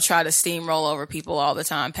because y'all try to steamroll over people all the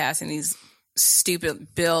time, passing these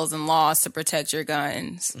stupid bills and laws to protect your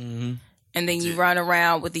guns. And then you run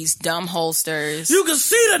around with these dumb holsters. You can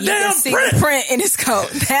see the damn print. The print in his coat.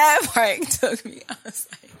 That part took me. I was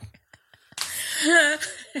like,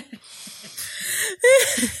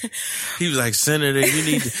 he was like, Senator,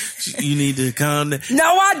 you need to calm down. No,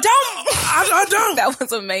 I don't. I don't. That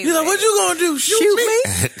was amazing. He's like, what you gonna do? Shoot me?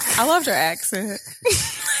 I loved her accent.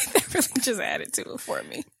 That really just added to it for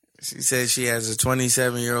me. She said she has a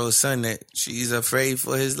 27-year-old son that she's afraid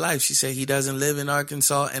for his life. She said he doesn't live in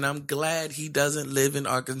Arkansas, and I'm glad he doesn't live in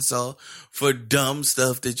Arkansas for dumb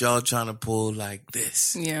stuff that y'all trying to pull like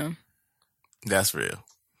this. Yeah. That's real.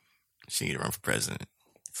 She need to run for president.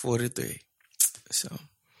 4-3. So,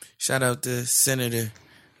 shout out to Senator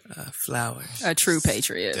Flowers. A true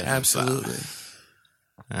patriot. Absolutely.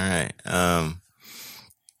 All right.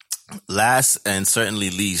 Last and certainly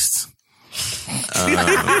least,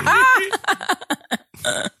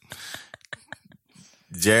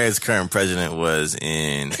 Jared's current president was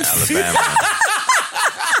in Alabama.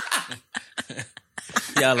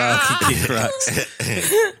 Y'all all can kick rocks.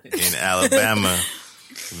 In Alabama,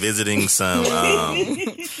 visiting some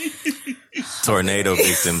tornado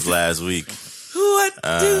victims last week. What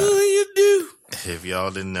do you do? If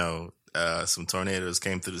y'all didn't know, some tornadoes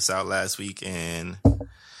came through the South last week and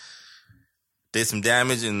did some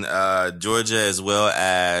damage in Georgia as well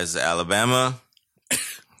as Alabama.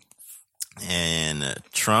 And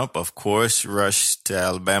Trump, of course, rushed to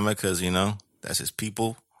Alabama because, that's his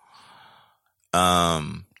people.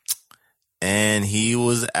 And he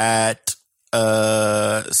was at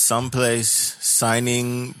someplace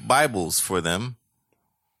signing Bibles for them.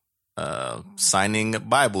 Signing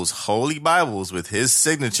Bibles, holy Bibles with his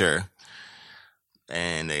signature.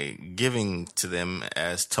 And giving to them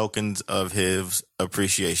as tokens of his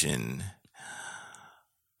appreciation.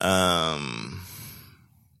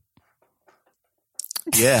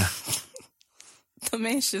 Yeah. The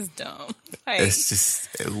man's just dumb. It's just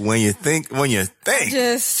when you think you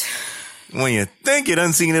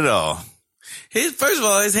done seen it all. First of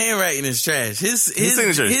all, his handwriting is trash. His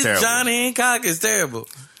signature is terrible. John Hancock is terrible.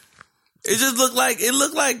 It just looked like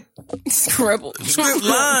scribbled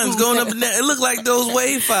lines going up and down. It looked like those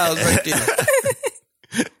wave files right there.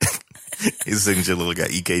 His signature looked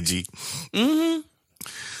like EKG.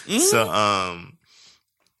 Mm-hmm. So,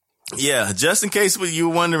 yeah, just in case you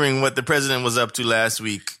were wondering what the president was up to last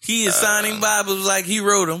week. He is signing Bibles like he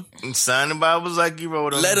wrote them. Signing Bibles like he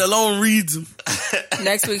wrote them. Let alone reads them.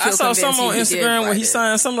 Next week, I saw some on Instagram where he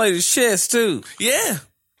signed some lady's chest too. Yeah.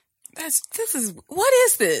 What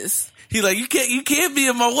is this? He like, you can't be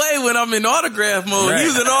in my way when I'm in autograph mode. Right. He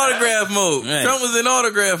was in autograph mode. Right. Trump was in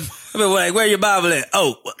autograph mode. But like, where your Bible at?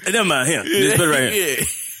 Oh, never mind him. Just put it right here.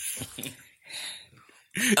 Yeah.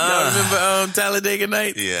 Y'all remember Talladega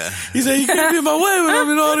Nights? Yeah. He said, you can't be in my way when I'm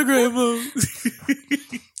in autograph mode.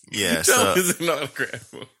 Yeah. Trump was in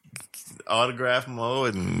autograph mode. Autograph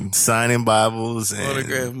mode and signing Bibles. And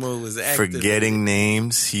autograph mode was active. Forgetting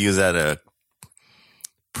names. He was at a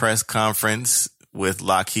press conference with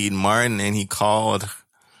Lockheed Martin, and he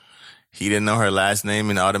didn't know her last name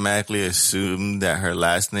and automatically assumed that her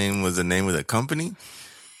last name was the name of the company.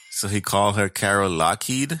 So he called her Carol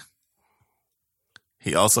Lockheed.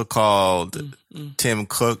 He also called Tim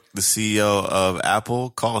Cook, the CEO of Apple,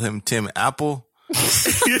 called him Tim Apple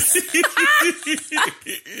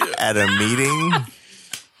at a meeting.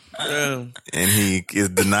 And he is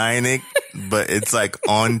denying it, but it's like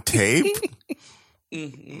on tape.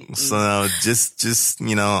 So just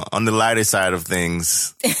on the lighter side of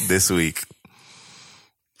things this week,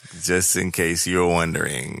 just in case you're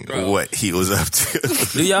wondering what he was up to.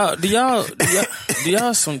 Do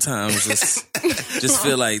y'all sometimes just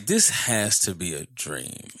feel like this has to be a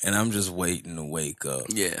dream and I'm just waiting to wake up?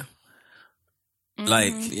 Yeah.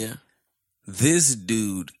 Like, yeah. This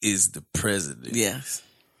dude is the president. Yes.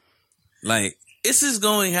 Like, this is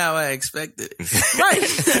going how I expected it. Right.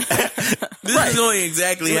 This is going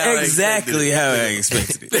exactly how I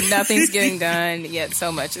expected it. Nothing's getting done, yet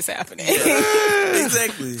so much is happening.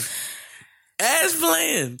 Exactly. As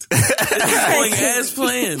planned. It's going as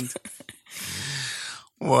planned.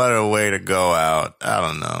 What a way to go out. I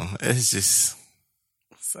don't know. It's just...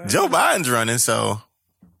 Joe Biden's running, so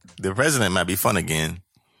the president might be fun again.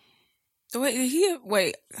 Wait, did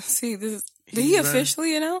he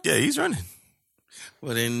officially announce? Yeah, he's running.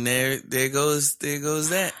 Well, then there goes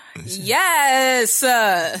that. Yes,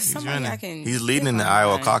 He's leading in the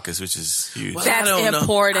Iowa caucus, which is huge. Well, that's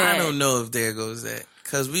important. I don't know if there goes that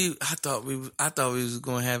because I thought we was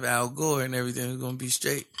going to have Al Gore and everything was going to be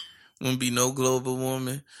straight. Wouldn't be no global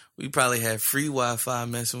warming. We probably had free Wi-Fi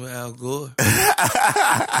messing with Al Gore.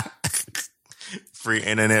 Free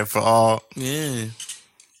internet for all. Yeah.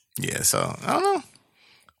 Yeah. So I don't know.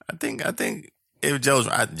 I think. If Joe's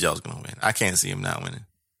going to win. I can't see him not winning.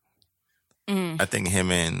 I think him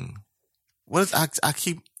and...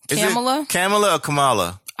 Kamala? Kamala or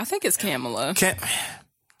Kamala? I think it's Kamala.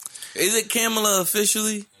 Is it Kamala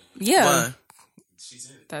officially? Yeah. Why? She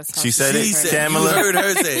said it? Kamala? You heard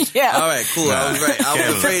her say it. Yeah. All right, cool. Nah. I was right. I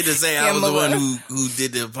was afraid to say I was the Kamala. one who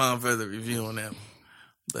did the upon further review on that one.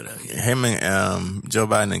 But yeah. Him and Joe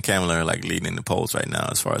Biden and Kamala are like leading in the polls right now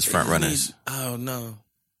as far as front runners. Oh, no.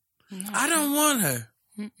 I don't want her.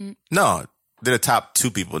 No, they're the top two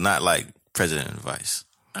people, not like president and vice.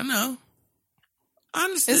 I know. I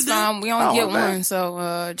understand. It's fine. We only get one,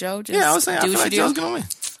 so Joe, just I was saying, I do feel what like you do. Joe's gonna win.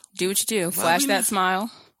 Do what you do. Flash that smile.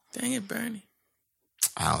 Dang it, Bernie.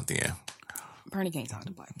 I don't think. Bernie can't talk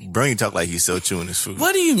to black people. Bernie talk like he's still chewing his food.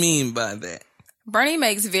 What do you mean by that? Bernie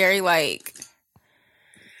makes very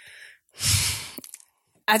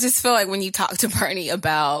I just feel like when you talk to Bernie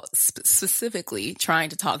about, specifically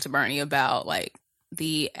trying to talk to Bernie about like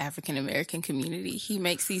the African American community, he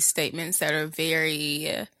makes these statements that are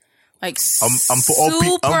very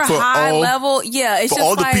super high level. Yeah, it's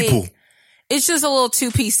just the people. It's just a little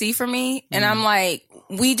too PC for me. And I'm like,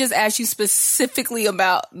 we just asked you specifically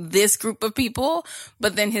about this group of people,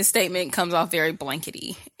 but then his statement comes off very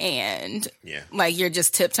blankety and like you're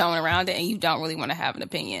just tiptoeing around it and you don't really want to have an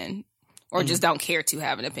opinion. or just don't care to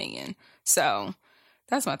have an opinion. So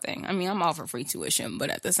that's my thing. I mean, I'm all for free tuition, but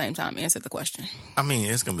at the same time, answer the question. I mean,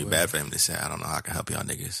 it's going to be bad for him to say, I don't know how I can help y'all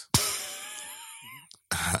niggas.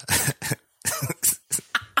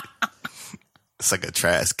 It's like a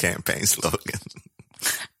trash campaign slogan.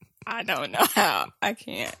 I don't know how. I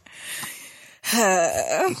can't.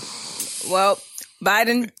 Well,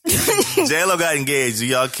 Biden. J-Lo got engaged. Do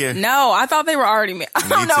y'all care? No, I thought they were already married. I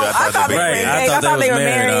don't know. I thought they were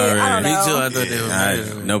married. I don't know. Me too. I thought they were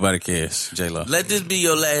married. Nobody cares. J-Lo. Let this be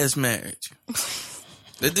your last marriage.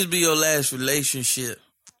 Let this be your last relationship.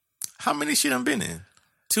 How many she done been in?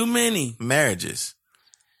 Too many marriages.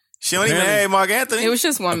 She only married Mark Anthony. It was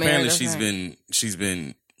just one marriage. Apparently, she's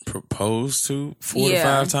been proposed to 4 to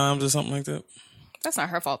 5 times or something like that. That's not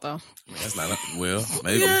her fault, though. That's not, well,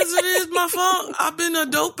 maybe. Yes, it is my fault. I've been a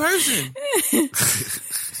dope person.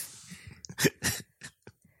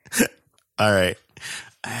 All right.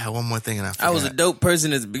 I had one more thing and I forgot. I was a dope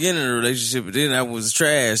person at the beginning of the relationship, but then I was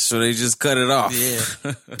trash, so they just cut it off. Yeah.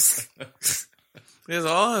 It's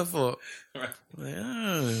all her fault. Right.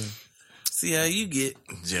 Like, see how you get.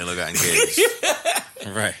 J-Lo got engaged.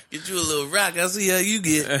 Right. Get you a little rock. I'll see how you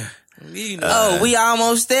get. You know. We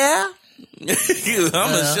almost there? I'm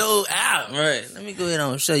gonna show out. Right. Let me go ahead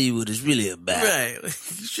and show you what it's really about. Right. You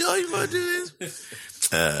sure you want to do this?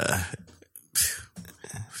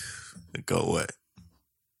 Go what?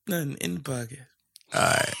 Nothing in the podcast. All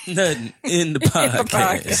right. Nothing in the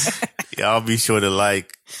podcast. Y'all be sure to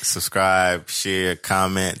like, subscribe, share,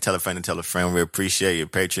 comment, tell a friend and tell a friend. We appreciate your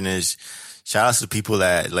patronage. Shout out to the people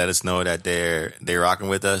that let us know that they're rocking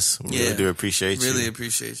with us. We really do appreciate you. Really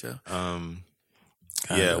appreciate y'all.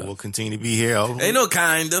 We'll continue to be here. Ain't no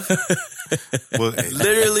kind of.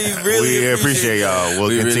 Literally, really we appreciate y'all. We'll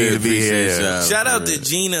continue to be here. Y'all. Shout out to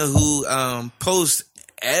Gina who posts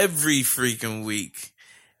every freaking week.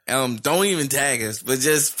 Don't even tag us, but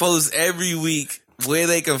just post every week where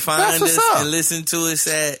they can find us and listen to us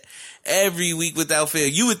at every week without fail.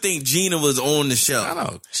 You would think Gina was on the show. I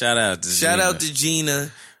know. Shout out to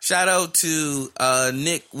Gina. Shout out to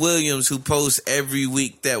Nick Williams who posts every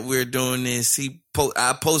week that we're doing this.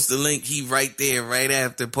 I post the link. He right there, right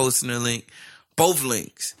after posting the link. Both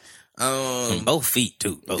links. From both feet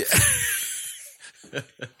too. Both.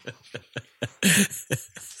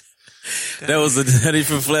 That was a Nutty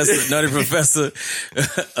Professor.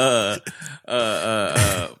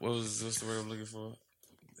 What's the word I'm looking for?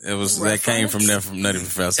 That came from Nutty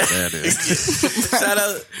Professor. That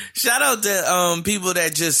is. Shout out to people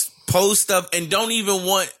that just post stuff and don't even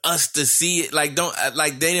want us to see it. Like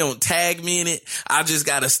they don't tag me in it. I just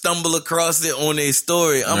gotta stumble across it on their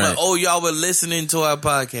story. I'm like, oh, y'all were listening to our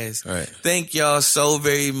podcast. Right. Thank y'all so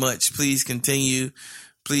very much. Please continue.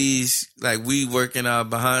 Please, we working our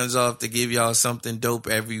behinds off to give y'all something dope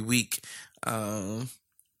every week.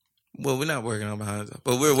 Well, we're not working our behinds off,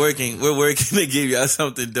 but we're working to give y'all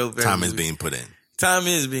something dope every week. Time is being put in. Time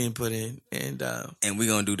is being put in. And we're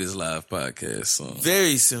going to do this live podcast soon.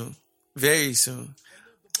 Very soon. Very soon.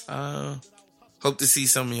 Hope to see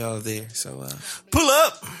some of y'all there. So, pull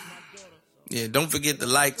up. Yeah, don't forget to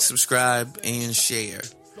like, subscribe, and share.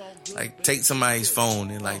 Take somebody's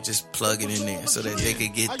phone and just plug it in there so that they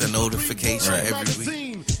could get the notification every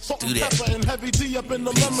week. Do that.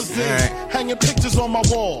 Right. Hanging pictures on my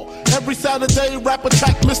wall. Every Saturday, rap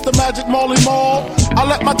attack Mr. Magic Marley Marl. I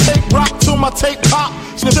let my tape rock till my tape pop.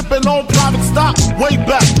 Snipping on private stock way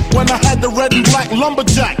back when I had the red and black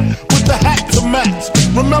lumberjack with the hat to match.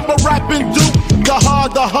 Remember rapping Duke? The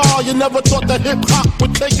hard. You never thought that hip hop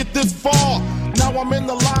would take it this far. Now I'm in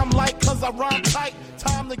the limelight cause I rhyme tight.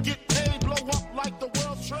 Time to get paid.